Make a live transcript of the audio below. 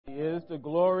He is the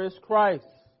glorious Christ.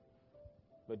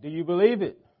 But do you believe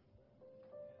it?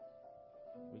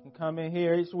 We can come in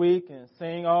here each week and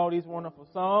sing all these wonderful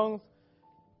songs.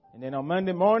 And then on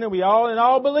Monday morning, we all in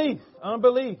all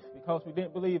unbelief, because we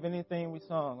didn't believe anything we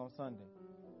sung on Sunday.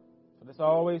 So that's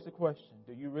always the question.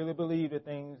 Do you really believe the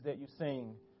things that you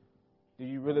sing? Do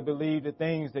you really believe the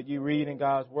things that you read in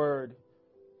God's Word?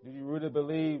 Do you really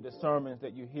believe the sermons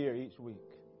that you hear each week?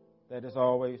 That is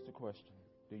always the question.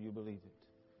 Do you believe it?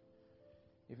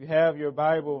 If you have your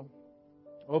Bible,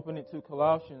 open it to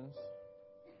Colossians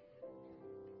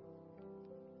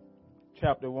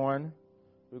chapter 1.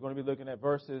 We're going to be looking at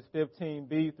verses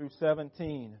 15b through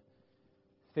 17.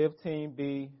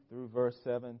 15b through verse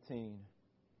 17.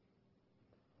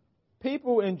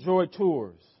 People enjoy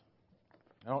tours.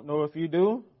 I don't know if you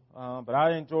do, but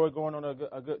I enjoy going on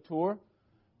a good tour,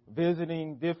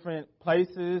 visiting different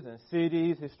places and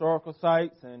cities, historical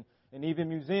sites, and even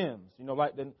museums. You know,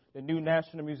 like the new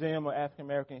National Museum of African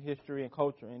American History and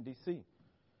Culture in D.C.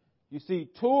 You see,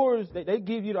 tours, they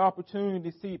give you the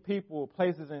opportunity to see people,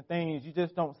 places, and things you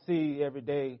just don't see every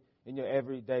day in your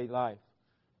everyday life.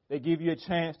 They give you a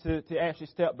chance to actually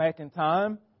step back in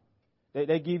time.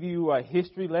 They give you a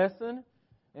history lesson.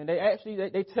 And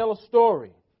they tell a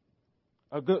story,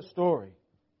 a good story.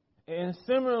 And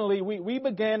similarly, we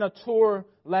began a tour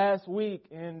last week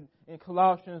in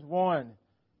Colossians 1,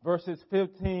 verses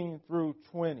 15 through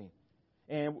 20.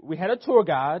 And we had a tour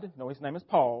guide. No, his name is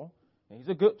Paul. And he's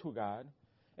a good tour guide.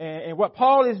 And what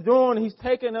Paul is doing, he's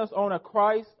taking us on a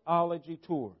Christology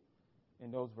tour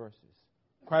in those verses.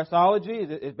 Christology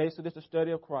is basically just a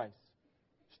study of Christ,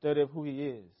 study of who He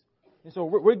is. And so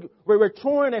we're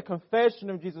touring a confession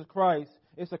of Jesus Christ.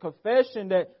 It's a confession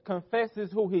that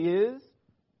confesses who He is.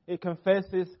 It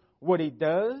confesses what He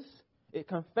does. It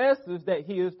confesses that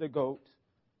He is the GOAT,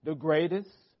 the greatest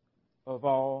of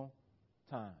all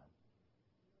time.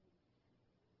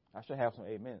 I should have some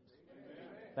amens.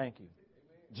 Thank you.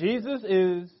 Jesus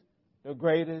is the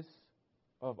greatest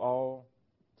of all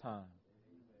time.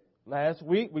 Last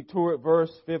week we toured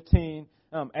verse 15.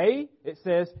 It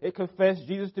says it confessed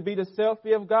Jesus to be the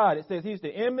selfie of God. It says He's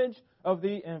the image of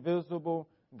the invisible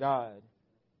God.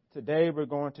 Today we're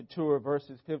going to tour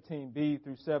verses 15b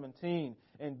through 17.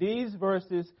 And these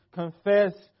verses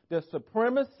confess the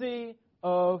supremacy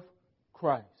of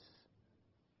Christ.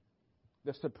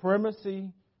 The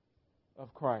supremacy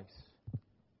of Christ.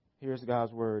 Here's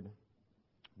God's Word,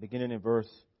 beginning in verse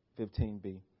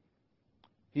 15b.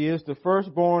 He is the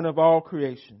firstborn of all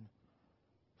creation.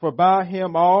 For by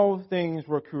Him all things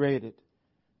were created,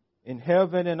 in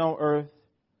heaven and on earth,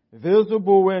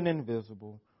 visible and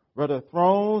invisible, whether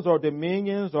thrones or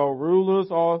dominions or rulers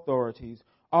or authorities.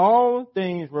 All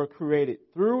things were created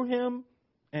through Him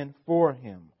and for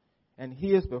Him. And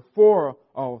He is before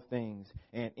all things.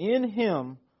 And in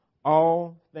Him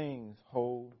all things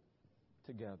hold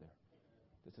together.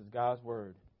 This is God's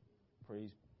Word.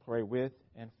 Please pray with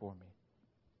and for me.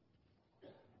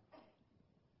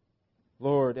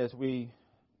 Lord, as we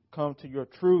come to Your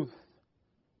truth,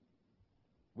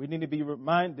 we need to be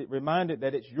reminded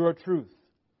that it's Your truth.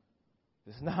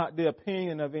 It's not the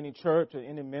opinion of any church or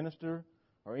any minister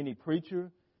or any preacher.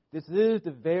 This is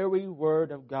the very Word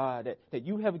of God that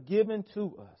You have given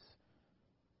to us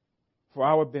for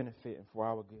our benefit and for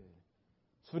our good,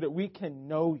 so that we can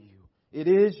know You. It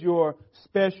is Your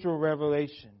special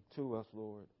revelation to us,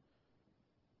 Lord.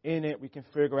 In it, we can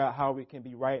figure out how we can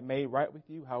be made right with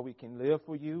You, how we can live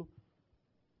for You.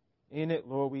 In it,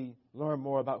 Lord, we learn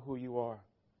more about who You are.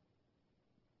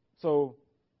 So,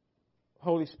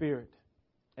 Holy Spirit,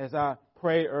 as I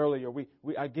prayed earlier,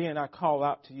 I call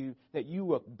out to You that You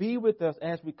will be with us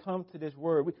as we come to this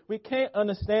Word. We can't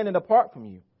understand it apart from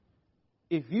You.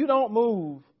 If You don't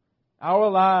move,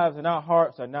 our lives and our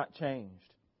hearts are not changed.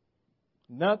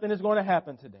 Nothing is going to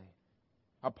happen today.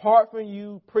 Apart from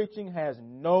You, preaching has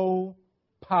no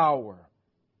power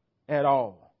at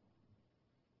all.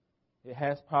 It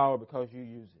has power because You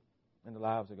use it in the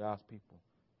lives of God's people.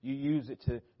 You use it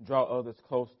to draw others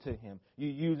close to Him. You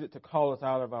use it to call us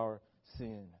out of our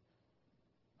sin.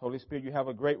 Holy Spirit, You have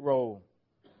a great role,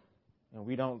 and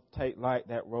we don't take light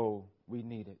that role. We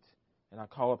need it. And I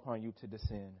call upon You to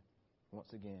descend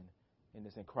once again. And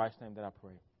it's in Christ's name that I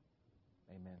pray.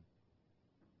 Amen.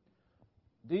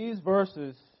 These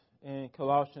verses in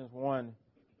Colossians 1,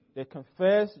 they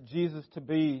confess Jesus to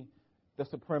be the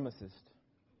supremacist.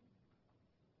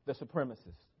 The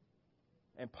supremacist.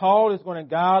 And Paul is going to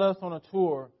guide us on a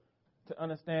tour to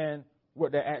understand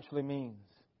what that actually means.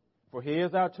 For he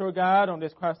is our tour guide on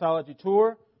this Christology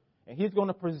tour, and he's going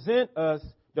to present us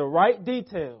the right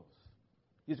details.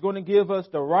 He's going to give us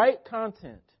the right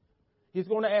content He's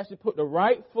going to actually put the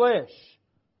right flesh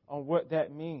on what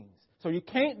that means. So you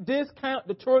can't discount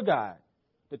the tour guide.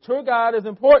 The tour guide is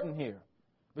important here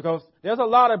because there's a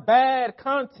lot of bad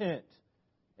content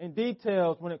and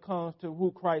details when it comes to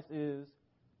who Christ is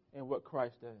and what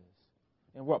Christ does.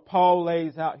 And what Paul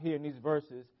lays out here in these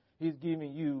verses, he's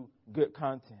giving you good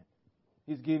content.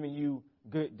 He's giving you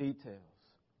good details.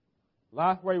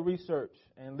 Lifeway Research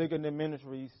and Ligonier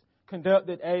Ministries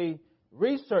conducted a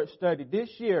research study this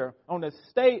year on the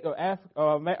state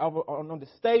of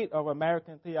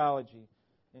American theology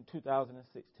in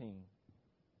 2016.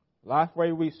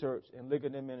 Lifeway Research and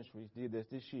Ligonier Ministries did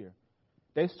this year.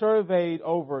 They surveyed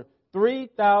over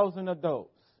 3,000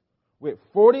 adults with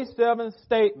 47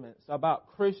 statements about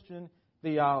Christian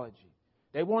theology.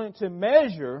 They wanted to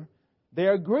measure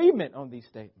their agreement on these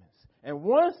statements. And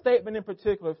one statement in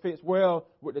particular fits well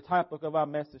with the topic of our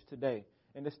message today.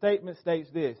 And the statement states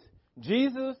this: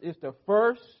 Jesus is the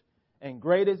first and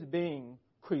greatest being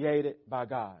created by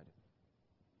God.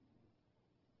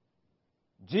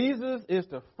 Jesus is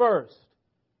the first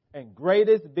and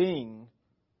greatest being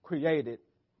created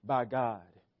by God.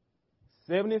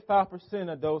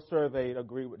 75% of those surveyed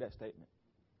agree with that statement.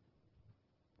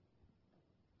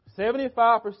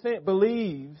 75%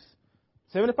 believes,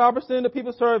 75% of the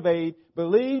people surveyed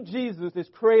believe Jesus is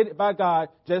created by God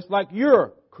just like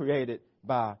you're created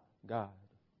by God.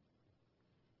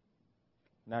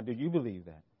 Now, do you believe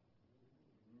that?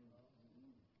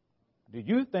 Do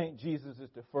you think Jesus is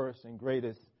the first and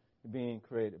greatest being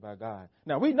created by God?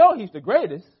 Now, we know He's the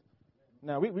greatest.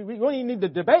 Now, we don't even need to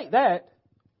debate that.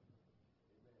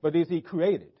 But is He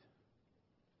created?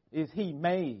 Is He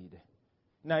made?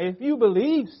 Now, if you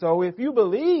believe so, if you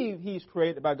believe He's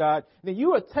created by God, then you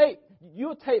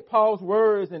will take Paul's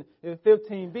words in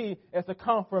 15b as a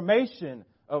confirmation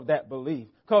of that belief.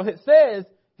 Because it says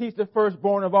He's the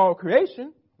firstborn of all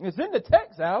creation. It's in the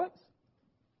text, Alex.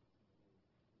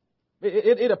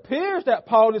 It appears that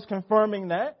Paul is confirming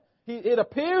that. It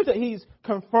appears that he's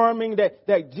confirming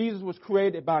that Jesus was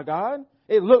created by God.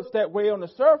 It looks that way on the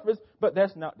surface, but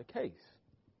that's not the case.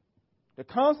 The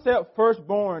concept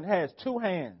firstborn has two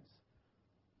hands.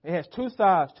 It has two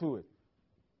sides to it.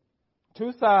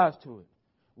 Two sides to it.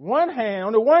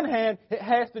 On the one hand, it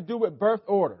has to do with birth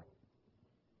order.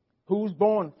 Who's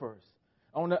born first?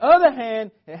 On the other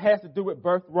hand, it has to do with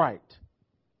birthright.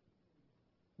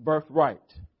 Birthright.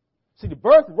 See, the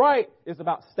birthright is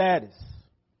about status.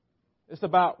 It's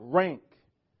about rank.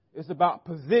 It's about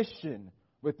position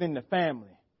within the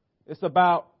family. It's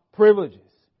about privileges.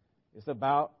 It's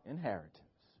about inheritance.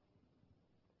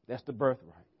 That's the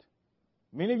birthright.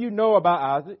 Many of you know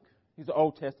about Isaac. He's an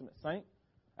Old Testament saint.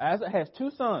 Isaac has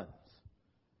two sons,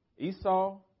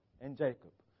 Esau and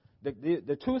Jacob.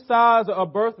 The two sides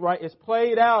of birthright is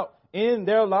played out in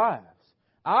their lives.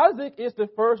 Esau is the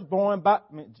firstborn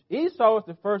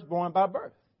by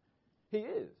birth. He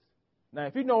is. Now,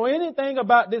 if you know anything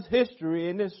about this history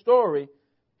and this story,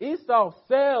 Esau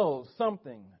sells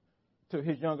something to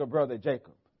his younger brother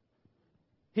Jacob.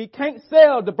 He can't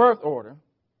sell the birth order.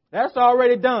 That's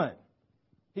already done.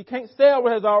 He can't sell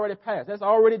what has already passed. That's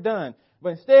already done.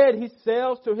 But instead, he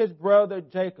sells to his brother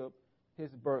Jacob his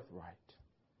birthright.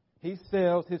 He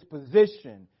sells his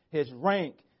position, his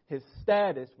rank, his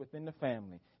status within the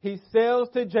family. He sells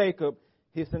to Jacob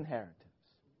his inheritance,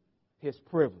 his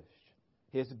privilege,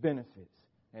 his benefits,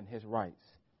 and his rights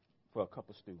for a cup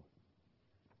of stew.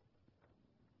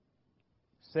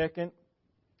 Second,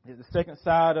 the second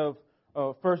side of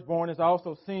firstborn is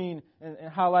also seen and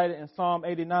highlighted in Psalm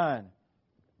 89.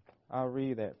 I'll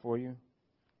read that for you.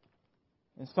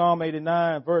 In Psalm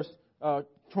 89, verse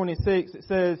 26, it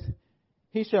says,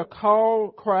 He shall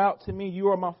cry out to me, you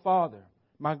are my Father,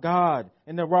 my God,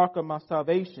 and the rock of my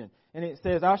salvation. And it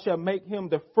says, I shall make him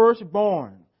the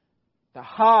firstborn, the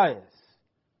highest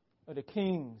of the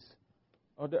kings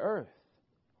of the earth.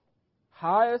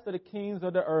 Highest of the kings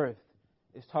of the earth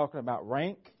is talking about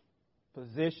rank,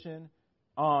 position,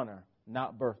 honor,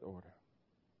 not birth order.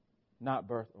 Not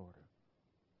birth order.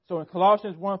 So in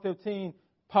Colossians 1:15,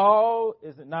 Paul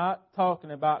is not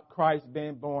talking about Christ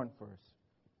being born first.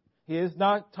 He is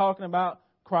not talking about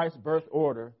Christ's birth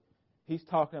order. He's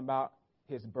talking about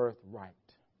his birthright.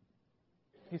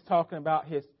 He's talking about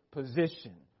his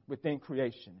position within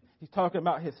creation. He's talking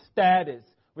about his status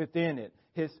within it,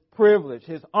 his privilege,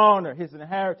 his honor, his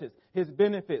inheritance, his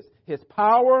benefits, his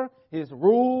power, his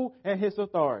rule, and his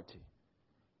authority.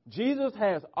 Jesus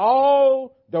has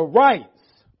all the rights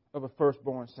of a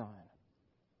firstborn son.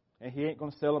 And he ain't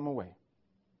going to sell them away.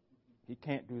 He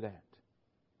can't do that.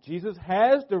 Jesus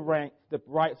has the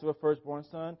rights of a firstborn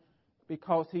son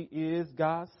because he is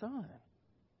God's son.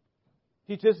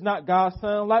 He's just not God's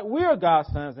son like we're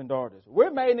God's sons and daughters.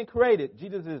 We're made and created.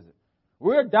 Jesus isn't.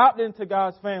 We're adopted into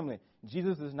God's family.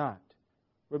 Jesus is not.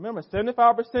 Remember,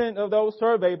 75% of those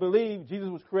surveyed believe Jesus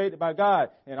was created by God.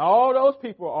 And all those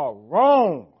people are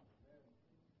wrong.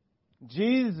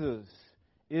 Jesus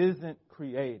isn't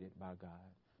created by God,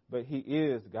 but He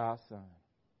is God's son.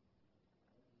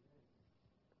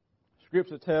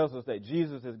 Scripture tells us that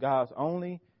Jesus is God's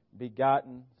only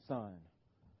begotten son.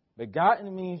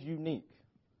 Begotten means unique.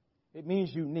 It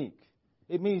means unique.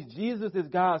 It means Jesus is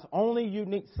God's only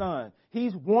unique son.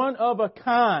 He's one of a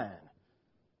kind.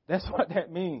 That's what that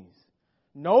means.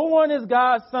 No one is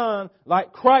God's son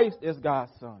like Christ is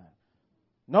God's son.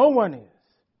 No one is.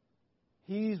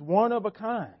 He's one of a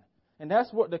kind. And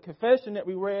that's what the confession that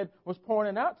we read was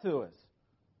pointing out to us.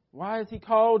 Why is He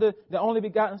called the only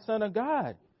begotten Son of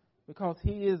God? Because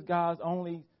He is God's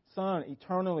only Son,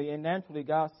 eternally and naturally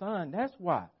God's Son. That's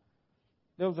why.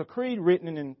 There was a creed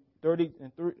written in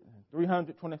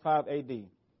 325 A.D.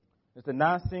 It's the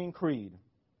Nicene Creed.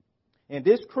 And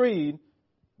this creed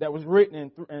that was written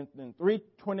in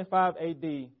 325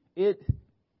 A.D., it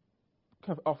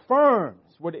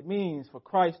affirms what it means for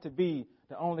Christ to be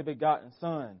the only begotten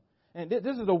Son. And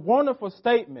this is a wonderful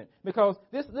statement because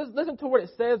listen to what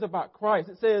it says about Christ.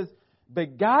 It says,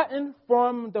 begotten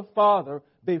from the Father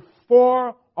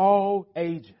before all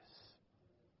ages.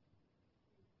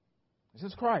 This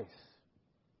is Christ.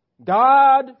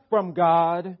 God from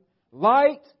God,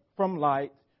 light from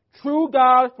light, true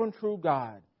God from true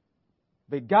God.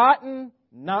 Begotten,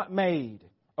 not made,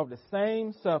 of the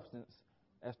same substance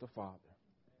as the Father.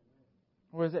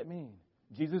 What does that mean?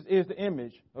 Jesus is the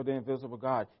image of the invisible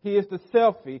God. He is the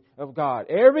selfie of God.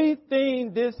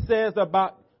 Everything this says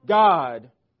about God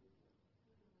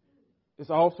is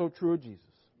also true of Jesus.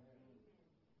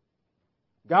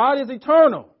 God is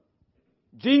eternal.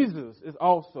 Jesus is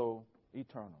also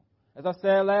eternal. As I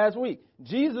said last week,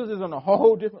 Jesus is on a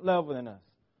whole different level than us.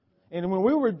 And when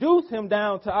we reduce Him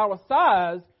down to our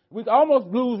size, we almost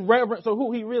lose reverence of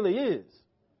who He really is.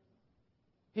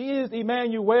 He is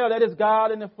Emmanuel, that is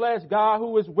God in the flesh, God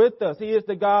who is with us. He is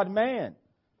the God-man.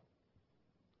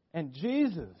 And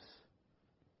Jesus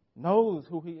knows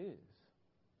who He is.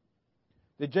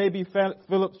 The J.B.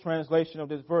 Phillips translation of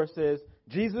this verse says,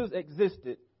 Jesus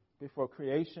existed before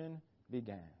creation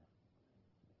began.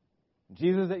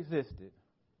 Jesus existed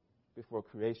before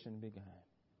creation began.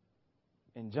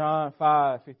 In John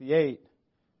 5:58,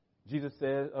 Jesus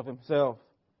says of Himself,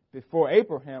 before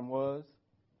Abraham was,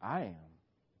 I am.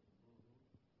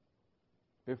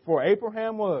 Before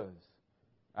Abraham was,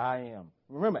 I am.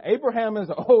 Remember, Abraham is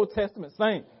an Old Testament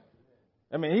saint.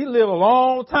 I mean, he lived a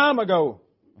long time ago.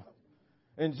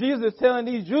 And Jesus is telling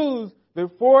these Jews,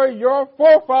 before your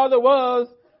forefather was,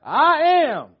 I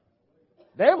am.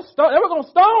 They were going to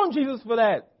stone Jesus for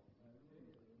that.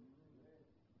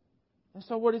 And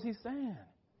so what is He saying?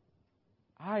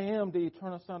 I am the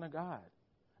eternal Son of God.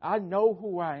 I know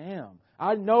who I am.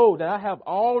 I know that I have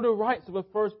all the rights of a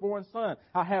firstborn son.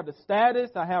 I have the status,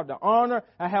 I have the honor,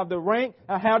 I have the rank,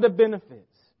 I have the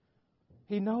benefits.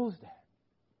 He knows that.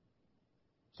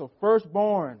 So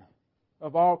firstborn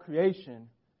of all creation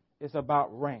is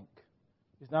about rank.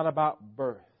 It's not about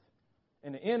birth.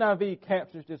 And the NIV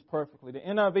captures this perfectly. The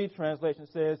NIV translation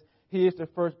says He is the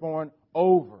firstborn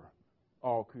over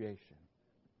all creation.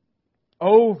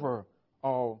 Over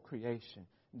all creation.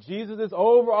 Jesus is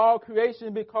over all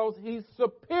creation because He's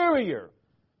superior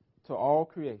to all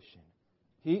creation.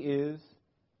 He is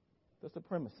the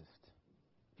supremacist.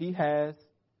 He has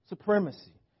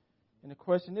supremacy. And the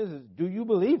question is do you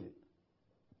believe it?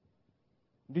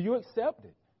 Do you accept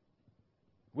it?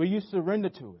 Will you surrender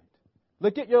to it?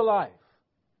 Look at your life.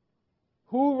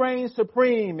 Who reigns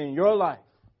supreme in your life?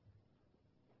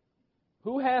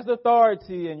 Who has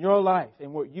authority in your life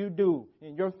and what you do,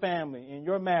 in your family, in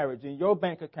your marriage, in your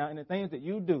bank account, and the things that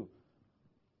you do?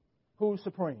 Who's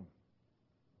supreme?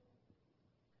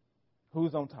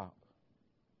 Who's on top?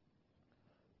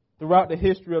 Throughout the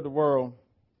history of the world,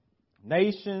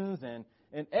 nations and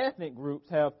ethnic groups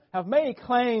have made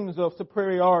claims of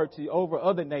superiority over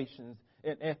other nations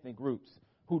and ethnic groups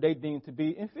who they deem to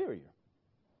be inferior.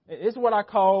 It's what I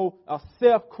call a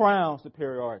self-crowned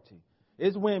superiority.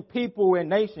 It's when people and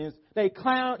nations, they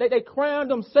crown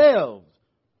themselves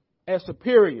as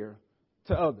superior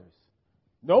to others.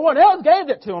 No one else gave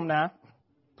that to them now.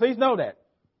 Please know that.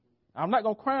 I'm not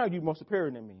going to crown you more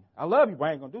superior than me. I love you, but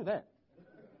I ain't going to do that.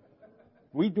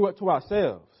 We do it to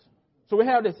ourselves. So we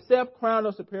have this self-crown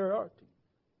of superiority.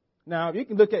 Now, you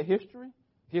can look at history.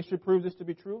 History proves this to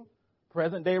be true.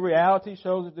 Present-day reality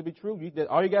shows it to be true.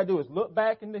 All you got to do is look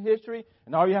back into history,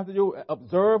 and all you have to do is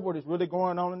observe what is really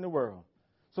going on in the world.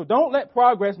 So don't let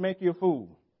progress make you a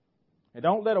fool. And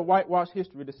don't let a whitewashed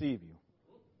history deceive you.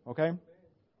 Okay?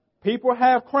 People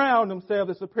have crowned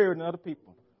themselves as superior than other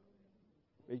people.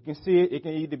 You can see it. It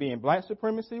can either be in black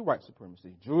supremacy, white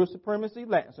supremacy, Jewish supremacy,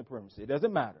 Latin supremacy. It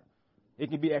doesn't matter. It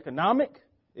can be economic.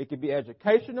 It can be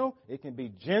educational. It can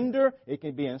be gender. It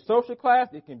can be in social class.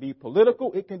 It can be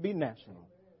political. It can be national.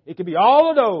 It can be all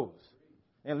of those.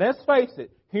 And let's face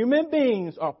it, human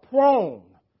beings are prone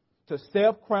to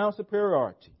self-crowned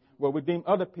superiority, where we deem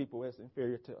other people as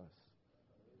inferior to us.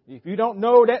 If you don't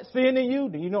know that sin in you,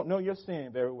 then you don't know your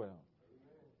sin very well.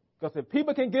 Because if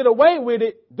people can get away with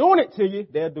it, doing it to you,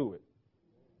 they'll do it.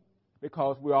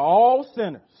 Because we're all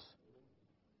sinners.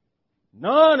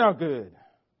 None are good.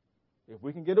 If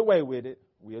we can get away with it,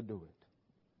 we'll do it.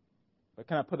 But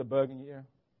can I put a bug in your ear?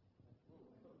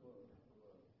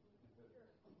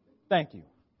 Thank you.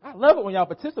 I love it when y'all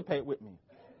participate with me.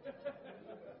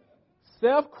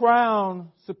 Self-crowned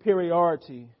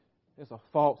superiority is a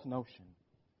false notion.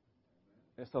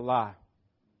 It's a lie.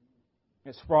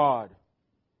 It's fraud.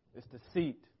 It's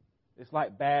deceit. It's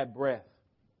like bad breath.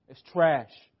 It's trash.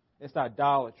 It's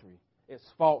idolatry. It's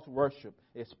false worship.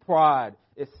 It's pride.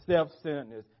 It's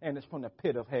self-centeredness. And it's from the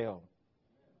pit of hell,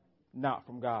 not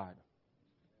from God.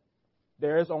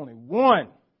 There is only one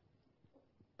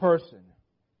person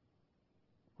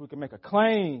who can make a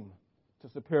claim to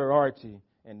superiority,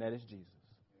 and that is Jesus.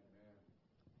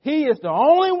 He is the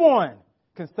only one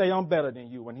can say, I'm better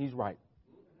than you, when he's right.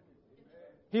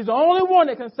 He's the only one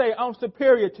that can say, I'm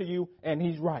superior to you, and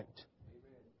he's right.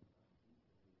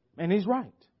 And he's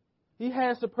right. He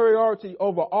has superiority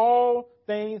over all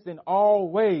things in all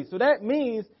ways. So that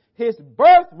means his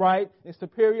birthright is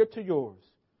superior to yours.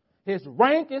 His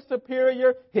rank is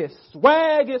superior. His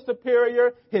swag is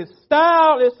superior. His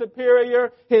style is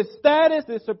superior. His status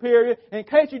is superior. In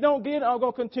case you don't get it, I'm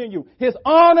going to continue. His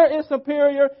honor is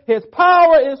superior. His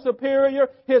power is superior.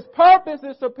 His purpose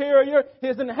is superior.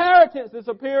 His inheritance is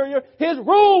superior. His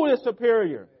rule is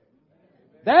superior.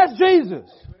 That's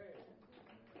Jesus.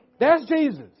 That's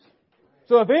Jesus.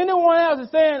 So if anyone else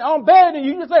is saying, I'm better than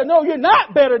you, you just say, no, you're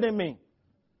not better than me.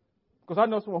 Because I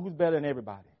know someone who's better than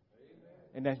everybody.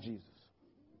 And that's Jesus.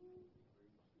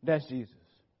 That's Jesus.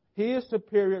 He is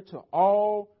superior to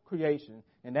all creation,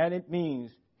 and that it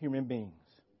means human beings.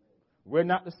 We're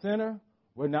not the center.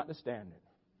 We're not the standard.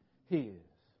 He is.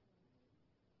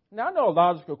 Now, I know a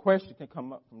logical question can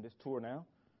come up from this tour now.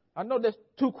 I know there's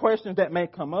two questions that may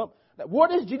come up.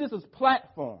 What is Jesus'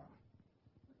 platform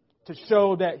to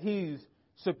show that he's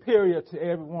superior to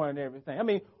everyone and everything? I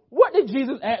mean, what did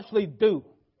Jesus actually do?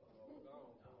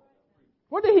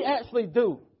 What did he actually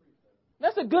do?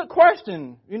 That's a good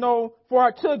question, for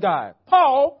our tour guide.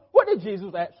 Paul, what did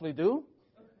Jesus actually do?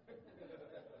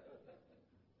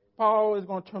 Paul is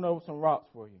going to turn over some rocks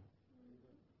for you.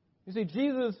 You see,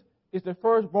 Jesus is the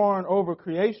firstborn over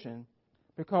creation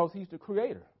because he's the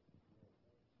creator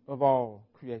of all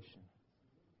creation.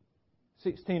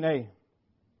 16a.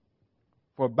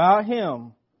 For by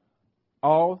him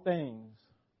all things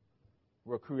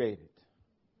were created.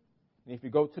 And if you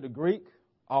go to the Greek,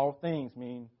 all things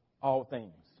mean all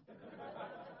things.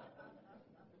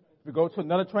 If you go to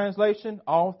another translation,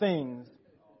 all things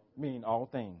mean all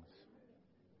things.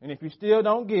 And if you still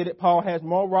don't get it, Paul has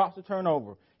more rocks to turn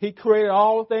over. He created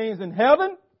all things in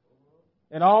heaven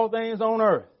and all things on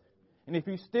earth. And if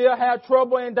you still have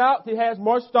trouble and doubts, he has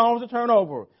more stones to turn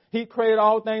over. He created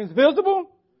all things visible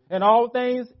and all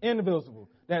things invisible.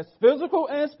 That's physical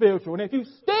and spiritual. And if you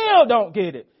still don't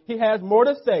get it, he has more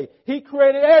to say. He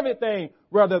created everything,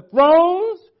 whether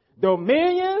thrones,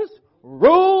 dominions,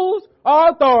 rules, or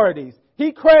authorities.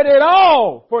 He created it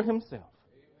all for himself.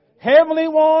 Heavenly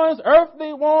ones,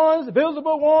 earthly ones,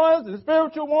 visible ones, and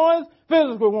spiritual ones,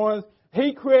 physical ones.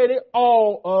 He created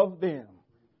all of them.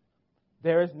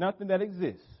 There is nothing that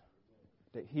exists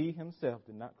that he himself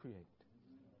did not create.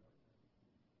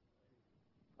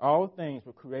 All things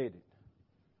were created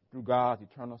through God's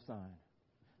eternal Son.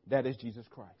 That is Jesus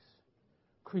Christ.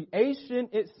 Creation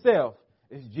itself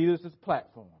is Jesus'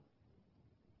 platform.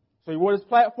 So what is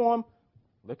platform?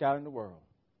 Look out in the world.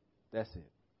 That's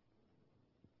it.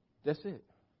 That's it.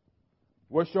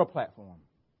 What's your platform?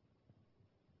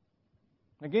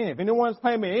 Again, if anyone's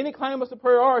claiming any claim of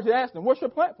superiority, ask them, what's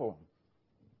your platform?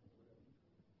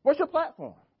 What's your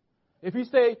platform? If you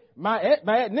say, my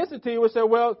ethnicity, you would say,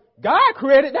 well, God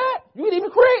created that. You didn't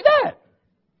even create that.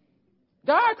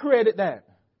 God created that.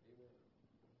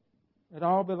 It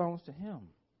all belongs to him.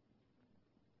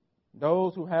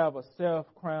 Those who have a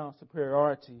self-crowned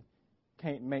superiority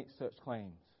can't make such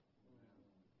claims.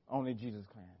 Only Jesus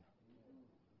can.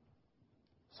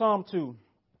 Psalm 2.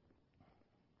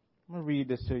 I'm going to read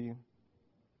this to you.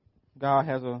 God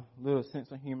has a little sense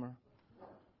of humor.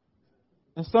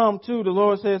 In Psalm 2, the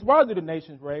Lord says, "Why do the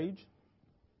nations rage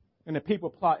and the people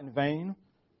plot in vain?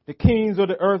 The kings of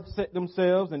the earth set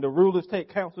themselves and the rulers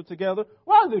take counsel together.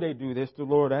 Why do they do this?" the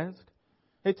Lord asked.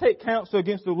 They take counsel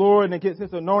against the Lord and against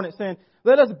His anointed, saying,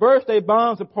 "Let us burst their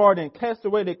bonds apart and cast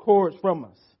away their cords from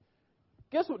us."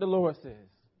 Guess what the Lord says?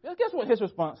 Guess what His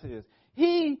response is?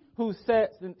 He who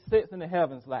sits in the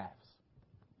heavens laughs.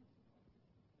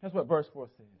 That's what verse 4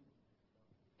 says.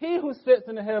 He who sits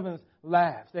in the heavens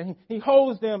laughs, and he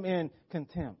holds them in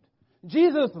contempt.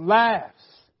 Jesus laughs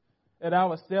at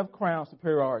our self-crowned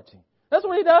superiority. That's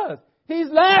what He does. He's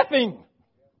laughing,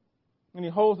 and He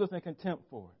holds us in contempt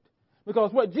for it.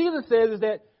 Because what Jesus says is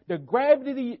that the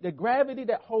gravity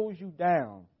that holds you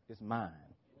down is mine.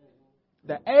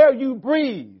 The air you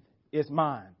breathe is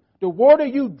mine. The water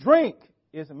you drink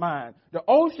is mine. The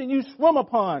ocean you swim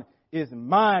upon is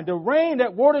mine. The rain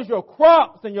that waters your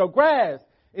crops and your grass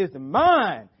is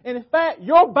mine. And in fact,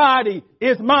 your body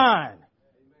is mine.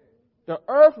 The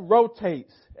earth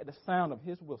rotates at the sound of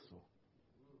His whistle.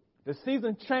 The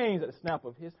seasons change at the snap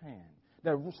of His hand.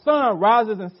 The sun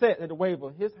rises and sets at the wave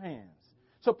of His hands.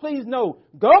 So please know,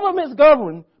 governments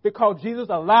govern because Jesus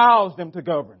allows them to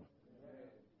govern.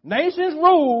 Nations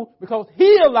rule because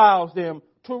He allows them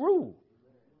to rule.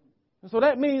 And so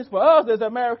that means for us as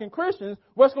American Christians,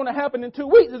 what's going to happen in 2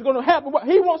 weeks is going to happen what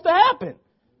He wants to happen.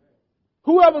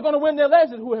 Whoever's going to win the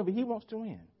election is whoever He wants to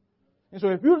win. And so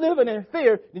if you're living in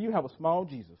fear, then you have a small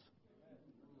Jesus.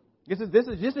 This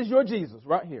is your Jesus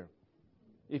right here.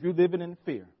 If you're living in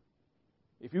fear.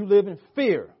 If you live in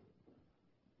fear,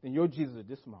 then your Jesus is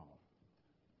this small.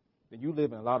 Then you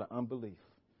live in a lot of unbelief.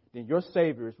 Then your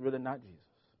Savior is really not Jesus.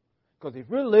 Because if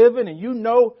you're living and you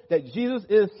know that Jesus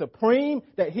is supreme,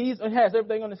 that He has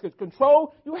everything under His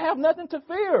control, you have nothing to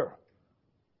fear.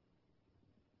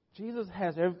 Jesus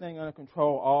has everything under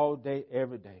control all day,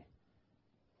 every day.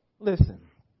 Listen,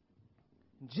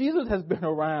 Jesus has been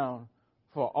around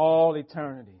for all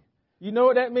eternity. You know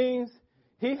what that means?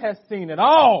 He has seen it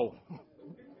all.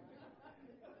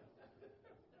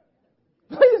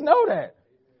 Please know that.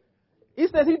 He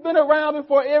says He's been around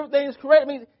before everything is created.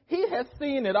 I mean, He has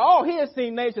seen it all. He has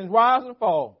seen nations rise and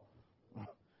fall.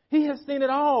 He has seen it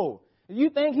all. And you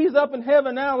think He's up in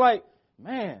heaven now like,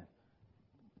 man,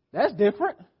 that's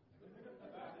different.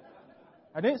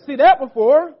 I didn't see that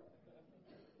before.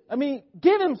 I mean,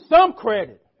 give Him some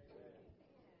credit.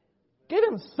 Give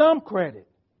Him some credit.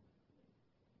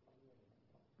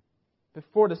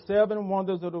 Before the 7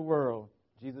 wonders of the world,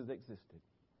 Jesus existed.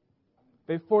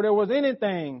 Before there was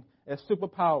anything as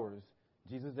superpowers,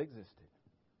 Jesus existed.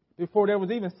 Before there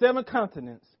was even 7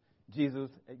 continents, Jesus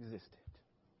existed.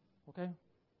 Okay?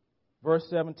 Verse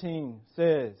 17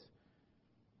 says,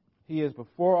 He is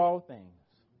before all things,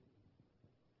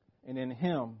 and in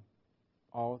Him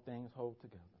all things hold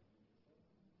together.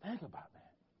 Think about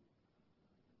that.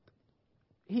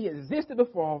 He existed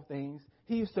before all things.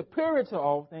 He is superior to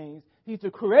all things. He's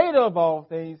the creator of all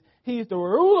things. He's the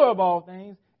ruler of all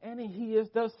things. And He is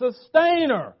the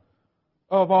sustainer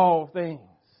of all things.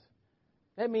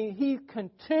 That means He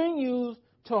continues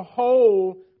to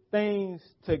hold things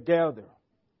together.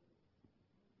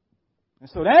 And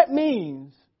so that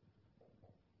means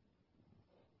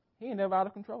He ain't ever out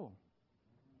of control.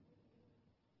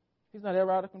 He's not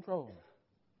ever out of control.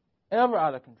 Ever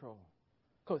out of control.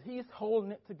 Because He's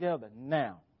holding it together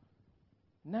now.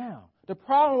 Now. The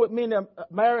problem with many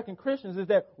American Christians is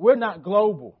that we're not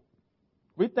global.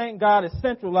 We think God is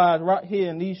centralized right here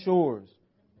in these shores.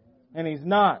 And He's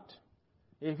not.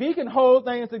 If He can hold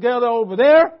things together over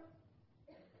there,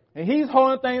 and He's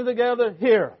holding things together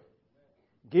here,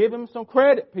 give Him some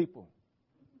credit, people.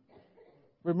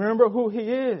 Remember who He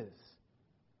is.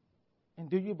 And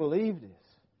do you believe this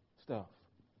stuff?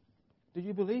 Do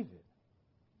you believe it?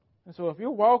 And so if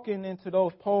you're walking into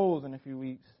those polls in a few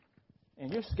weeks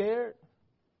and you're scared,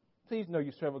 please know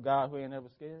you serve a God who ain't ever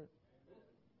scared.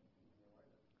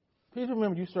 Please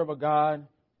remember you serve a God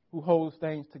who holds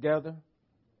things together.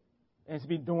 And to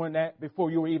be doing that before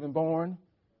you were even born.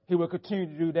 He will continue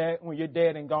to do that when you're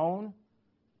dead and gone.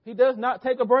 He does not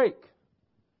take a break.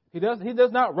 He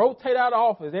does not rotate out of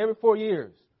office every 4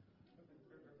 years.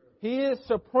 He is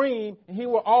supreme, and He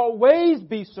will always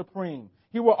be supreme.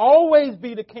 He will always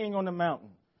be the king on the mountain.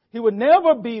 He will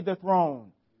never be the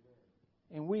throne.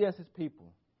 And we as His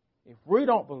people, if we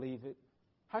don't believe it,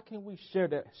 how can we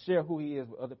share who He is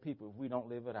with other people if we don't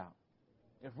live it out?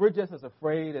 If we're just as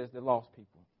afraid as the lost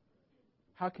people,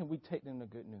 how can we take them the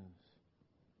good news?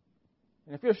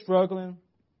 And if you're struggling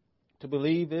to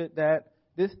believe it, that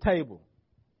this table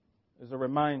is a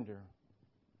reminder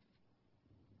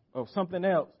of something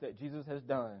else that Jesus has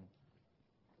done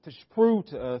to prove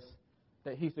to us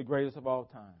that He's the greatest of all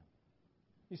time.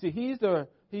 You see, He's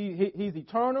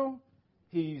eternal.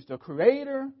 He's the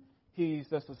creator. He's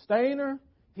the sustainer.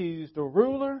 He's the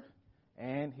ruler.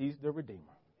 And He's the redeemer.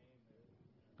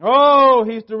 Oh,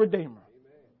 He's the redeemer.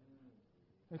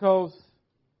 Because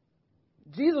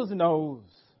Jesus knows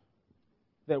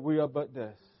that we are but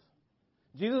dust.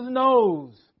 Jesus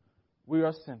knows we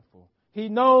are sinful. He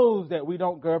knows that we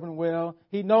don't govern well.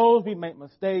 He knows we make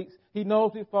mistakes. He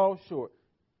knows we fall short.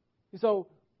 And so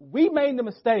we made the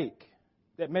mistake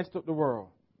that messed up the world.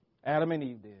 Adam and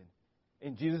Eve did.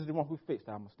 And Jesus is the one who fixed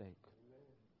our mistake.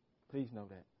 Please know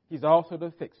that. He's also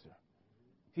the fixer.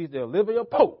 He's the Olivia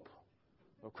Pope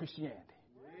of Christianity.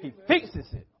 He fixes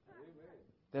it.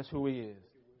 That's who He is.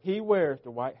 He wears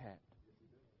the white hat.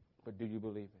 But do you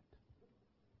believe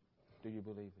it? Do you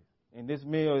believe it? And this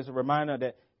meal is a reminder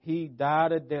that He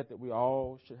died a death that we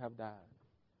all should have died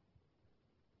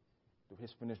through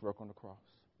His finished work on the cross.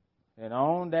 And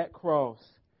on that cross,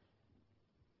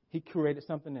 He created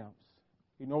something else.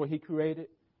 You know what He created?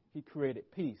 He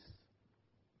created peace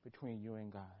between you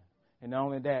and God. And not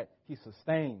only that, He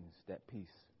sustains that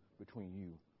peace between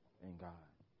you and God.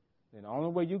 And the only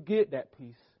way you get that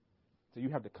peace, so you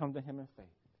have to come to Him in faith.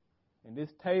 And this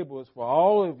table is for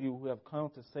all of you who have come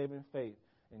to saving faith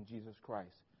in Jesus Christ.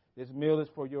 This meal is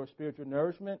for your spiritual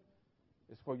nourishment.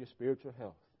 It's for your spiritual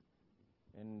health.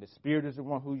 And the Spirit is the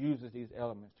one who uses these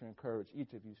elements to encourage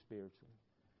each of you spiritually.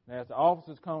 Now, as the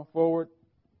officers come forward,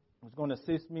 who's going to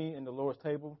assist me in the Lord's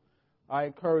table, I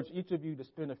encourage each of you to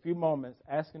spend a few moments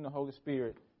asking the Holy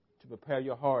Spirit to prepare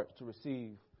your hearts to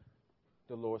receive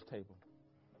the Lord's table.